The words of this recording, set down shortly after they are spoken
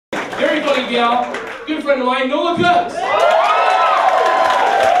Very funny gal. Good friend of mine, Nola Cooks. Hey,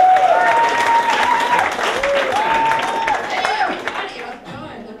 everybody, how's it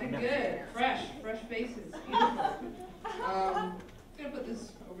going? Looking good. Fresh faces. Beautiful. I'm gonna put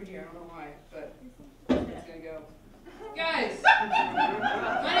this over here. I don't know why, but it's gonna go. Guys,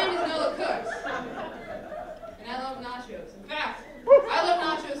 my name is Nola Cooks, and I love nachos. In fact, I love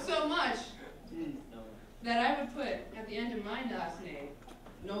nachos so much that I would put at the end of my last name,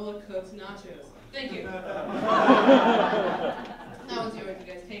 Nola Cooks Nachos. Thank you. That one's yours. You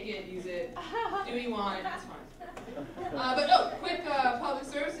guys take it, use it, do what you want. It's fine. Quick public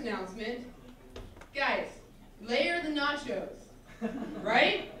service announcement. Guys, layer the nachos.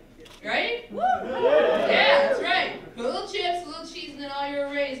 Right? Right? Yeah, that's right. Put a little chips, a little cheese, and then all your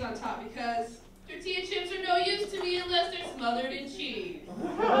arrays on top, because tortilla chips are no use to me unless they're smothered in cheese.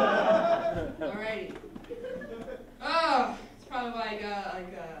 Alrighty. Oh, it's probably like a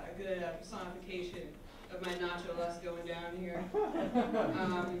good personification of my nacho lust going down here.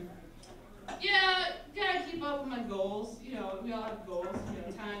 Yeah, gotta keep up with my goals. You know, we all have goals. You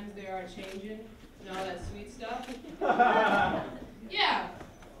know, times they are changing and all that sweet stuff. Yeah,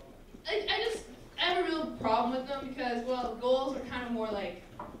 I have a real problem with them because, well, goals are kind of more like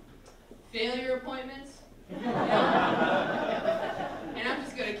failure appointments. You know? And I'm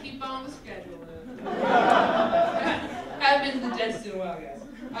just gonna keep on the schedule. I haven't been to the dentist in a while, guys.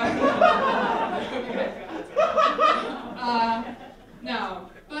 No,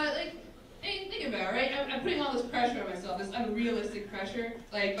 but like, hey, think about it, right? I'm putting all this pressure on myself, this unrealistic pressure.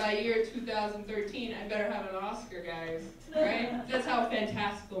 Like, by year 2013, I better have an Oscar, guys, right? That's how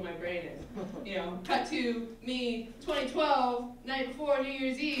fantastical my brain is. You know, cut to me, 2012, night before New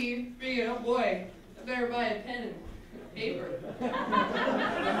Year's Eve, thinking, oh boy, I better buy a pen and paper.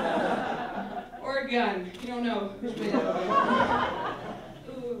 Or a gun. You don't know which way that will go.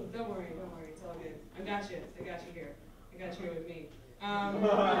 Ooh, don't worry, it's all good. I got you here. I got you here with me.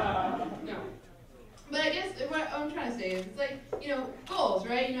 No. But I guess what I'm trying to say is, it's like, you know, goals,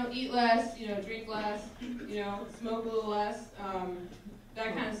 right? You know, eat less, you know, drink less, you know, smoke a little less,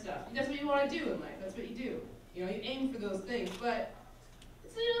 that kind of stuff. That's what you want to do in life. That's what you do. You know, you aim for those things, but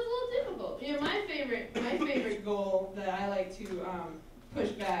it's, you know, it's a little difficult. You know, my favorite goal that I like to push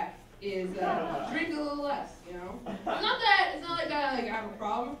back is drink a little less, you know? It's not like I have a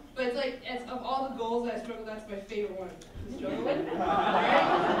problem, but it's like, of all the goals that I struggle, that's my favorite one to struggle with,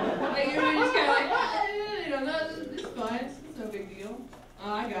 right? Like, you're just kind of like, you know, no, it's fine, it's no big deal.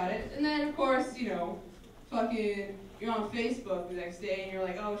 I got it. And then, of course, you know, fucking, you're on Facebook the next day, and you're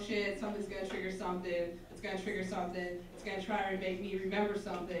like, oh shit, something's gonna trigger something, it's gonna try to make me remember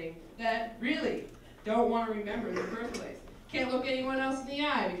something that really don't want to remember in the first place. Can't look anyone else in the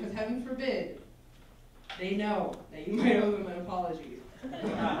eye because, heaven forbid, they know that you might owe them an apology.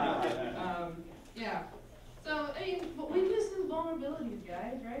 Yeah. So, I mean, but weakness and vulnerabilities,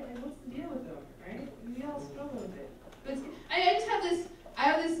 guys, right? Like, what's the deal with them, right? We all struggle with it. But I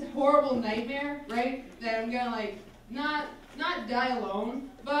have this horrible nightmare, right? That I'm gonna, like, not die alone,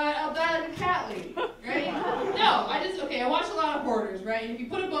 but I'll die like a cat lady, right? No, I watch a lot of hoarders, right? And if you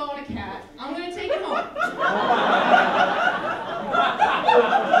put a bow on a cat, I'm gonna take it home.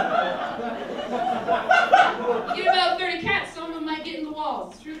 You get about 30 cats, some of them might get in the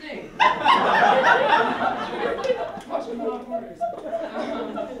walls. It's a true thing. Watching a lot of hoarders.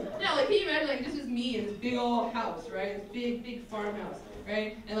 Now, like, can you imagine, like, this is me in this big old house, right? This big farmhouse,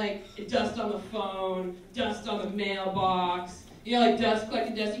 right? And, like, dust on the phone, dust on the mailbox, you know, like, dust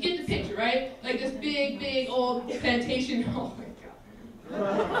collecting dust. You get the picture, right? Like, this big old plantation. Oh, my God. I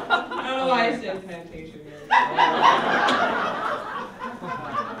don't know why I said plantation.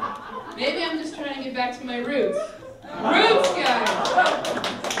 Maybe I'm just trying to get back to my roots. Roots, guys!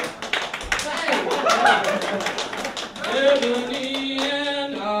 Ebony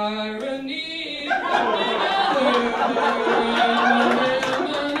and irony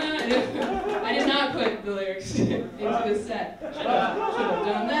I did not put the lyrics into the set. Should have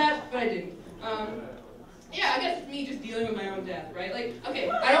done that, but I didn't. Yeah, I guess it's me just dealing with my own death, right? Like, okay,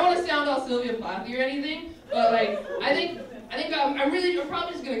 I don't want to sound all Sylvia Plathy or anything, but like, I think I'm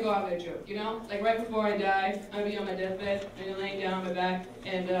probably just gonna go out with a joke, you know? Like, right before I die, I'm gonna be on my deathbed, I'm gonna be laying down on my back,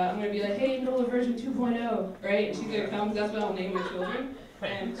 and I'm gonna be like, hey, Nola version 2.0, right? And she's gonna come, because that's what I'll name my children.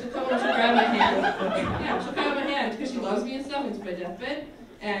 And she'll come and she'll grab my hand. Yeah, she'll grab my hand, because she loves me and stuff, into my deathbed.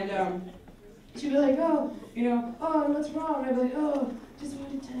 And she'll be like, oh, you know, oh, what's wrong? And I'll be like, oh, just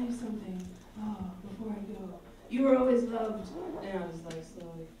wanted to tell you something. Oh, before I go. You were always loved. And I'll just like,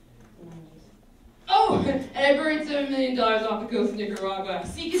 slowly. Oh, and I buried $7 million off the coast of Nicaragua.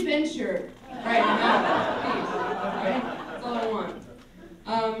 Seek adventure. Right, now, peace. Right? That's all I want.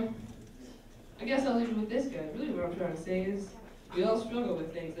 I guess I'll leave it with this, guys. Really what I'm trying to say is we all struggle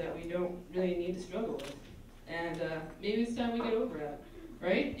with things that we don't really need to struggle with. And maybe it's time we get over it.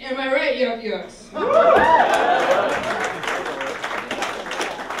 Right? Am I right, yuck yucks?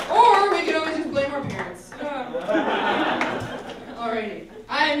 Or we can always just blame our parents. Alrighty.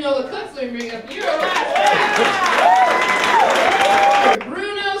 I am Nola and bring up